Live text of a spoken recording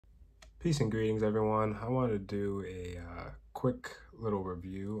Peace and greetings, everyone. I want to do a quick little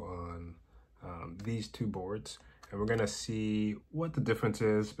review on these two boards, and we're going to see what the difference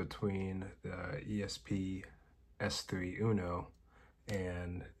is between the ESP-S3 UNO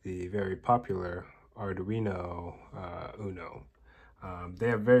and the very popular Arduino UNO. They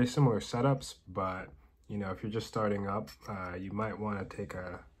have very similar setups, but if you're just starting up, you might want to take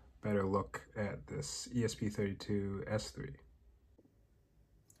a better look at this ESP32-S3.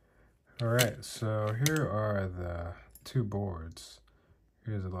 All right, so here are the two boards.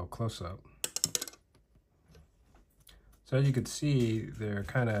 Here's a little close-up. So as you can see, they're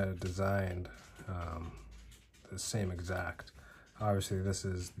kind of designed the same exact. Obviously, this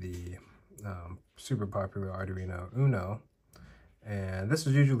is the super popular Arduino UNO, and this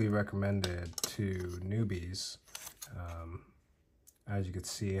is usually recommended to newbies. As you can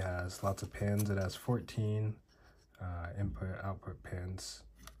see, it has lots of pins. It has 14 input-output pins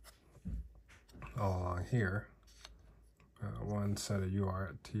all along here. One set of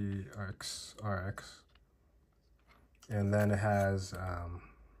UART, RX, and then it has a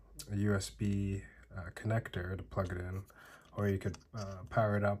USB connector to plug it in, or you could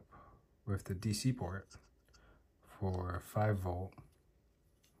power it up with the DC port for 5 volt.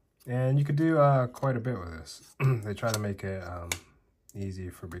 And you could do quite a bit with this. They try to make it easy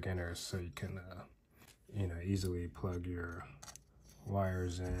for beginners, so you can easily plug your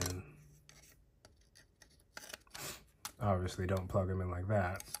wires in. Obviously, don't plug them in like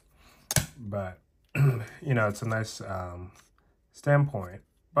that, but it's a nice standpoint.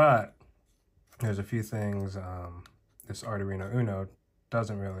 But there's a few things this Arduino UNO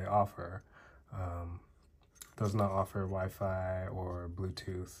doesn't really offer. Does not offer Wi-Fi or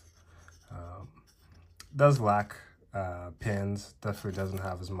Bluetooth. Does lack pins. Definitely doesn't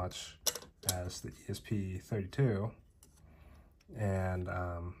have as much as the ESP32, and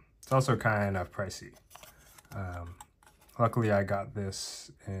it's also kind of pricey. Luckily, I got this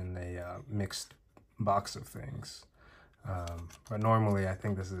in a mixed box of things, but normally I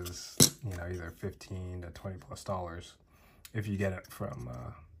think this is either $15 to $20+ if you get it from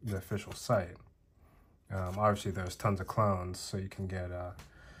the official site. Obviously, there's tons of clones, so you can get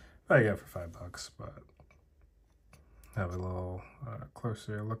probably get it for $5, but have a little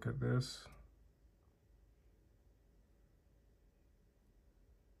closer look at this.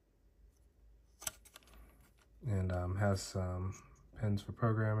 And has some pins for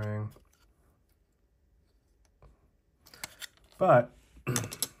programming. But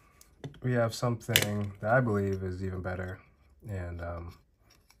we have something that I believe is even better, and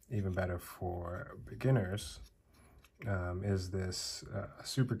even better for beginners, is this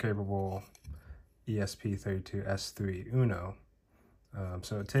super capable ESP32-S3 UNO.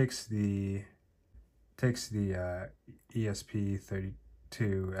 So it takes the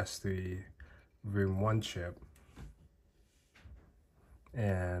ESP32-S3 Room 1 chip,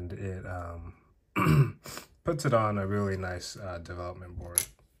 and it puts it on a really nice development board.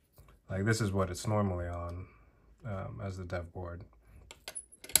 Like, this is what it's normally on as the dev board,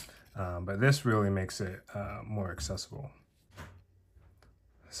 but this really makes it more accessible.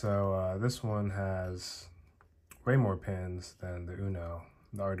 So this one has way more pins than the UNO.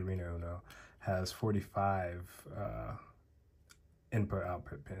 The Arduino UNO has 45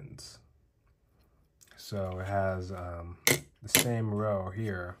 input-output pins. So it has the same row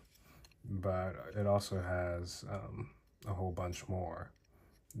here, but it also has a whole bunch more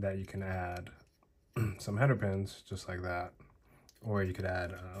that you can add some header pins, just like that, or you could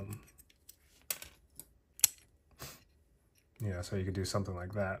add, so you could do something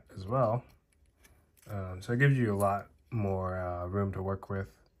like that as well. So it gives you a lot more room to work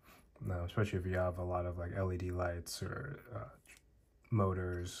with, especially if you have a lot of like LED lights or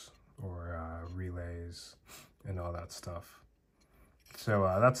motors or relays and all that stuff. So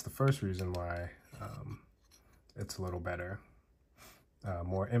that's the first reason why it's a little better.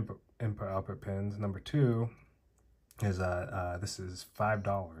 More input-output pins. Number two is that this is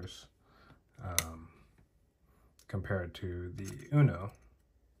 $5 compared to the UNO.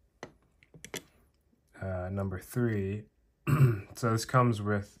 Number three, so this comes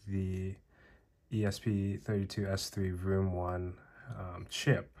with the ESP32-S3 Room 1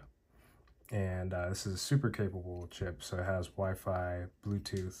 chip. And this is a super capable chip, so it has Wi-Fi,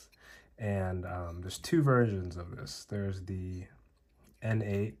 Bluetooth, and there's two versions of this. There's the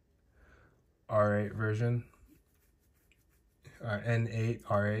N8 R8 version, N8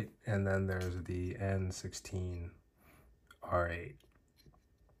 R8, and then there's the N16 R8.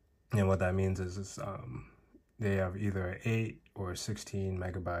 And what that means is they have either an 8 or 16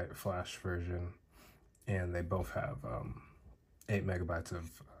 megabyte flash version, and they both have 8 megabytes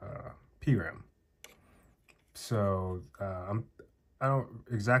of PRAM. So I don't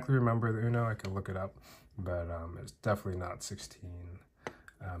exactly remember the UNO. I can look it up, but it's definitely not 16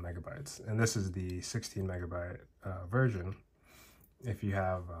 megabytes. And this is the 16 megabyte version. If you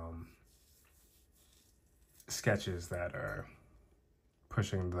have sketches that are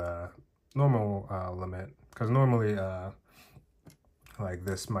pushing the normal limit, because normally like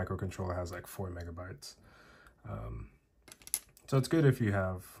this microcontroller has like 4 megabytes. So it's good if you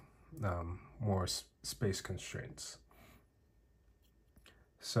have more space constraints.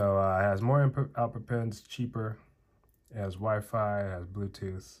 So it has more input output pins, cheaper. It has Wi-Fi, it has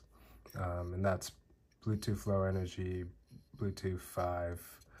Bluetooth, and that's Bluetooth Low Energy, Bluetooth 5,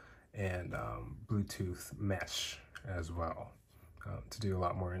 and Bluetooth Mesh as well, to do a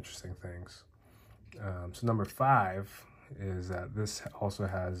lot more interesting things. So number 5 is that this also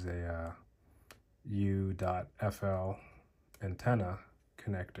has a U.FL antenna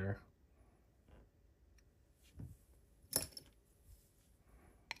connector.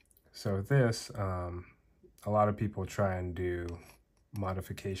 So with this, a lot of people try and do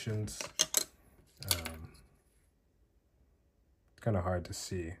modifications. It's kind of hard to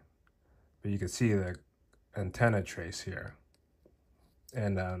see, but you can see the antenna trace here.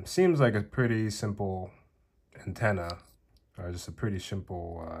 And seems like a pretty simple antenna, or just a pretty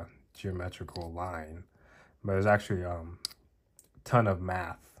simple geometrical line, but there's actually a ton of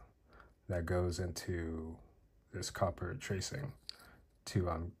math that goes into this copper tracing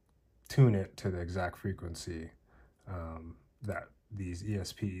to tune it to the exact frequency that these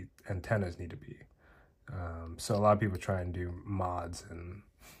ESP antennas need to be. So a lot of people try and do mods and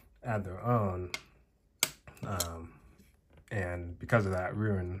add their own, and because of that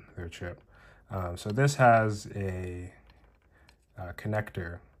ruin their chip. So this has a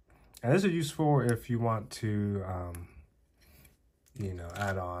connector, and this is useful if you want to you know,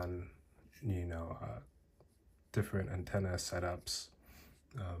 add on, you know, different antenna setups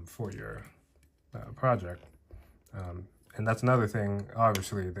for your project. And that's another thing,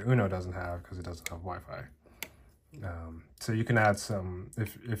 obviously, the UNO doesn't have, because it doesn't have Wi-Fi. So you can add some,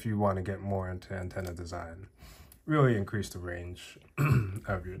 if you want to get more into antenna design, really increase the range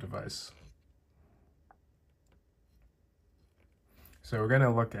of your device. So we're going to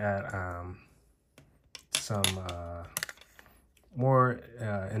look at some more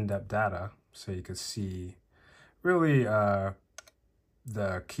in-depth data, so you can see really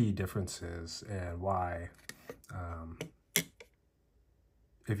the key differences and why.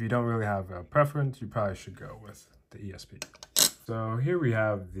 If you don't really have a preference, you probably should go with the ESP. So here we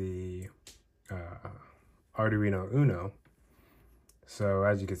have the Arduino UNO. So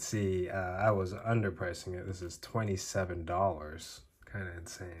as you can see, I was underpricing it. This is $27, kind of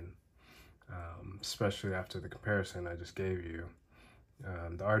insane, especially after the comparison I just gave you.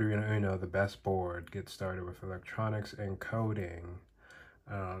 The Arduino UNO, the best board, gets started with electronics and coding.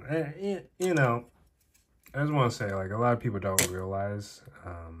 And, you know, I just want to say, like, a lot of people don't realize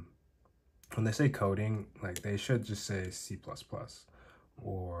when they say coding, like, they should just say C++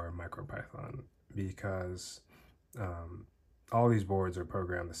 or MicroPython, because all these boards are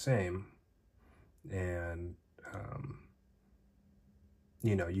programmed the same, and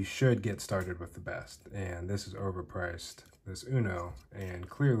you know, you should get started with the best, and this is overpriced, this UNO, and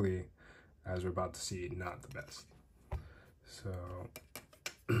clearly, as we're about to see, not the best. So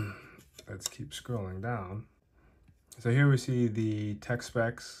let's keep scrolling down. So here we see the tech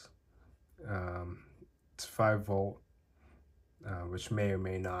specs. It's 5 volt, which may or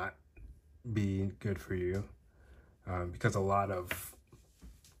may not be good for you, because a lot of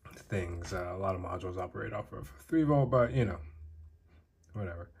things, a lot of modules operate off of 3 volt, but you know,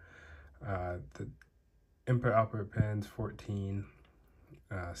 whatever. The input output pins, 14,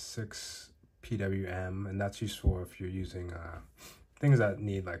 6 PWM, and that's useful if you're using things that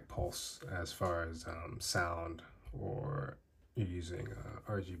need like pulse, as far as sound, or you're using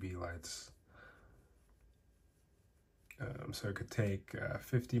RGB lights. So it could take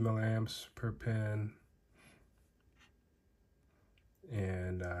 50 milliamps per pin.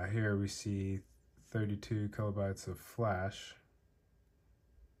 And here we see 32 kilobytes of flash,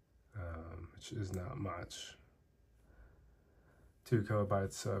 which is not much. 2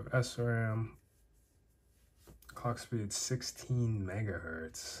 kilobytes of SRAM. Clock speed 16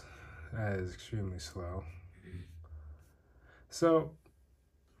 megahertz. That is extremely slow. So,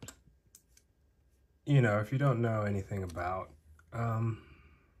 you know, if you don't know anything about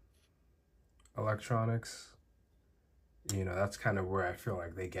electronics, you know, that's kind of where I feel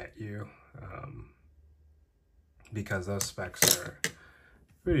like they get you, because those specs are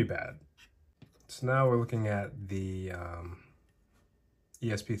pretty bad. So now we're looking at the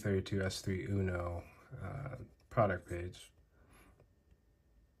ESP32-S3 UNO product page.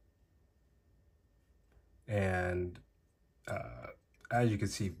 And as you can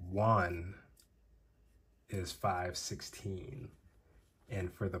see, one is $516.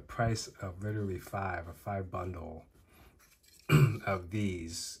 And for the price of literally a 5 bundle of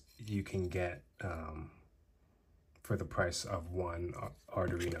these, you can get for the price of one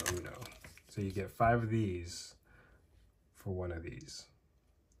Arduino UNO. So you get 5 of these for one of these.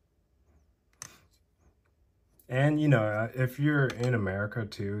 And, you know, if you're in America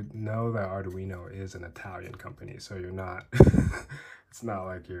too, know that Arduino is an Italian company. So you're not, it's not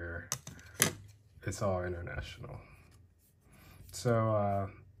like it's all international. So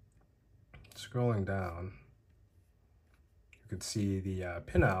scrolling down, you can see the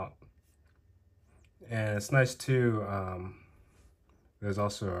pinout. And it's nice too, there's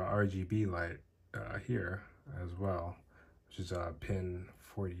also a RGB light here as well, which is pin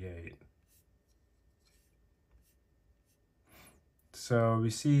 48. So we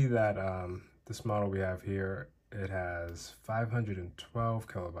see that this model we have here, it has 512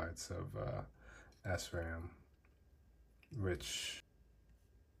 kilobytes of SRAM, which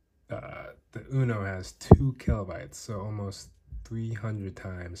the UNO has 2 kilobytes, so almost 300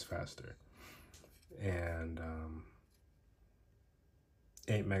 times faster, and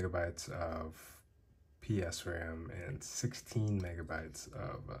 8 megabytes of PSRAM and 16 megabytes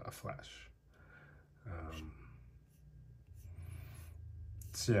of flash.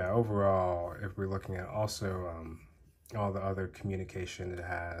 So yeah, overall, if we're looking at also all the other communication it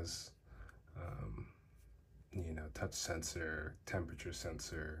has, you know, touch sensor, temperature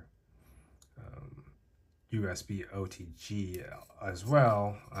sensor, USB OTG as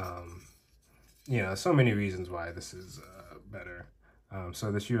well. You know, so many reasons why this is better.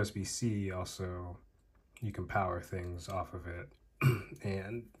 So this USB-C also, you can power things off of it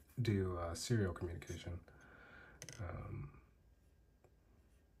and do serial communication.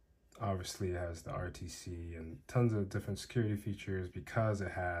 Obviously it has the RTC and tons of different security features because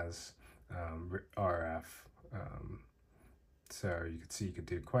it has RF. So you can see you could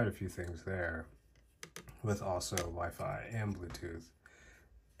do quite a few things there with also Wi-Fi and Bluetooth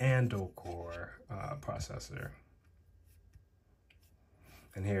and dual core processor.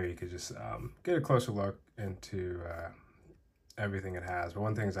 And here you could just get a closer look into everything it has. But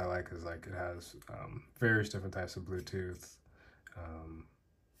one thing I like is like it has various different types of Bluetooth,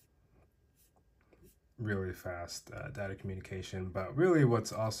 really fast data communication, but really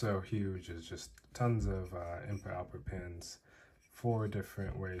what's also huge is just tons of input-output pins, 4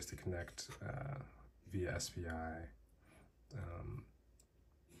 different ways to connect via SPI,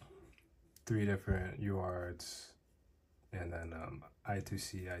 3 different UARTs, and then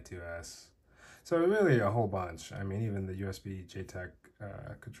I2C, I2S. So really a whole bunch. I mean, even the USB JTAG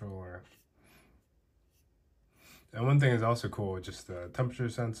controller. And one thing is also cool, just the temperature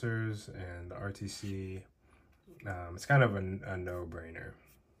sensors and the RTC. It's kind of a no-brainer.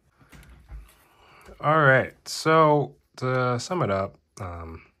 All right, so to sum it up,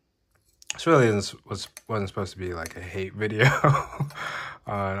 this really wasn't supposed to be like a hate video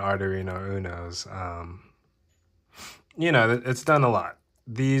on Arduino Unos. You know, it's done a lot.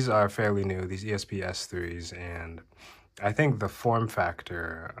 These are fairly new, these ESP-S3s, and I think the form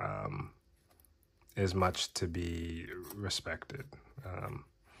factor is much to be respected.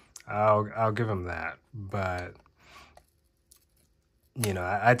 I'll give them that, but you know,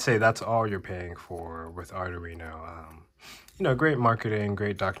 I'd say that's all you're paying for with Arduino. You know, great marketing,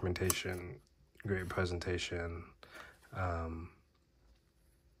 great documentation, great presentation,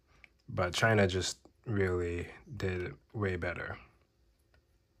 but China just really did it way better.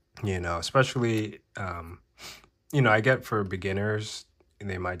 You know, especially, you know, I get for beginners,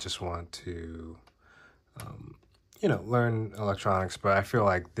 they might just want to, you know, learn electronics, but I feel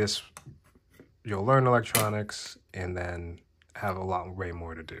like this, you'll learn electronics and then have way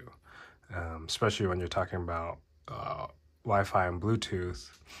more to do, especially when you're talking about Wi-Fi and Bluetooth.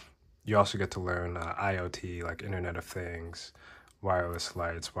 You also get to learn IoT, like Internet of Things, wireless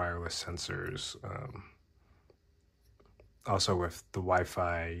lights, wireless sensors. Also with the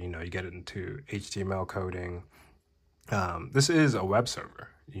Wi-Fi, you know, you get into HTML coding. This is a web server,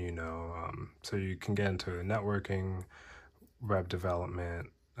 you know, so you can get into networking, web development,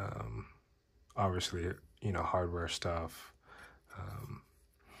 obviously, you know, hardware stuff,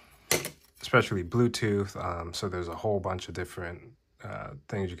 especially Bluetooth. So there's a whole bunch of different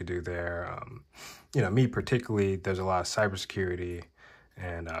things you could do there. You know, me particularly, there's a lot of cybersecurity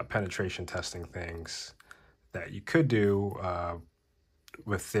and penetration testing things that you could do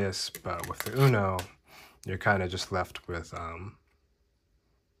with this, but with the UNO, you're kind of just left with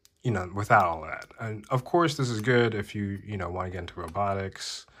without all that. And of course, this is good if you want to get into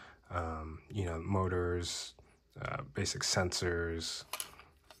robotics, motors, basic sensors,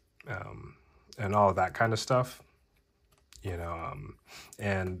 and all of that kind of stuff.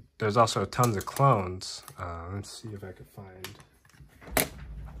 And there's also tons of clones. Let's see if I can find.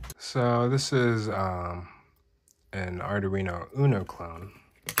 So this is an Arduino UNO clone.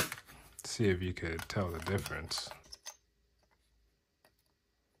 Let's see if you could tell the difference.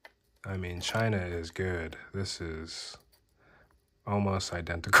 I mean, China is good. This is almost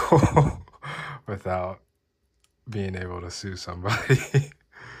identical without being able to sue somebody.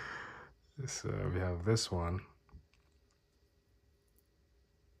 So we have this one.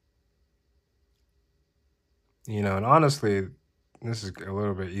 And honestly, this is a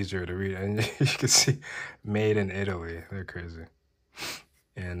little bit easier to read, and you can see made in Italy. They're crazy.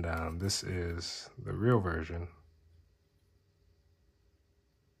 And this is the real version.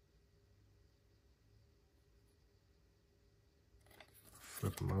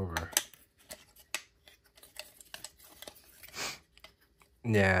 Flip them over.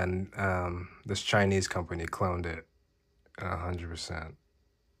 Yeah, and this Chinese company cloned it 100%.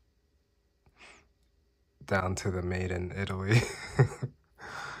 Down to the made in Italy.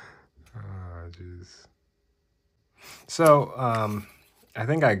 Oh, jeez. So, I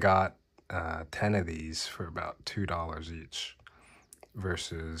think I got 10 of these for about $2 each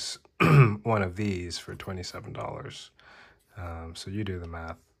versus one of these for $27. So you do the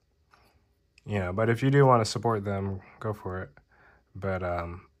math. But if you do want to support them, go for it. But,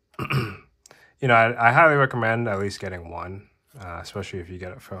 I highly recommend at least getting one, especially if you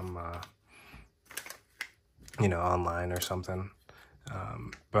get it from, online or something.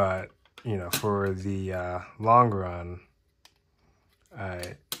 But, for the long run,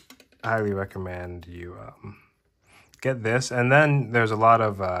 I highly recommend you get this. And then there's a lot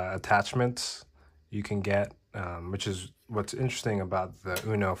of attachments you can get, which is what's interesting about the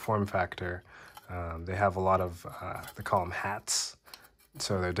UNO form factor. They have a lot of, they call them hats.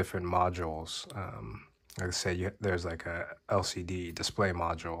 So they're different modules. Like I say, there's like a LCD display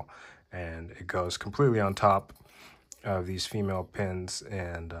module, and it goes completely on top of these female pins,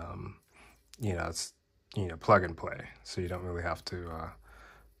 and it's plug and play, so you don't really have to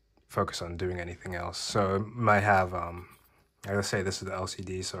focus on doing anything else. So it might have, like I say, this is the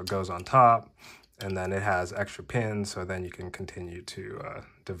LCD, so it goes on top, and then it has extra pins, so then you can continue to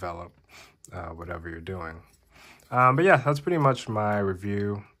develop whatever you're doing. But yeah, that's pretty much my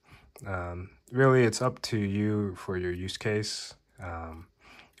review. Really, it's up to you for your use case,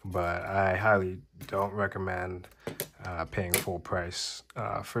 but I highly don't recommend paying full price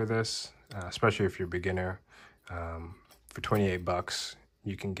for this, especially if you're a beginner. For 28 bucks,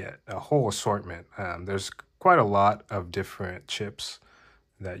 you can get a whole assortment. There's quite a lot of different chips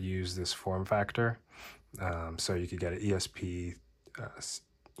that use this form factor. So you could get an ESP,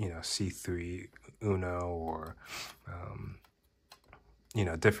 C3 UNO, or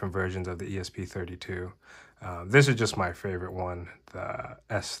different versions of the ESP32. This is just my favorite one, the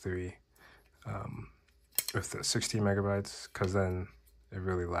S3, with the 16 megabytes, because then it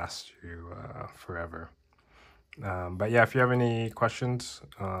really lasts you forever. But yeah, if you have any questions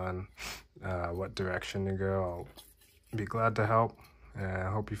on what direction to go, I'll be glad to help. I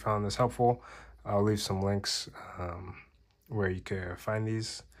hope you found this helpful. I'll leave some links where you can find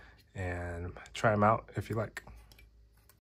these and try them out if you like.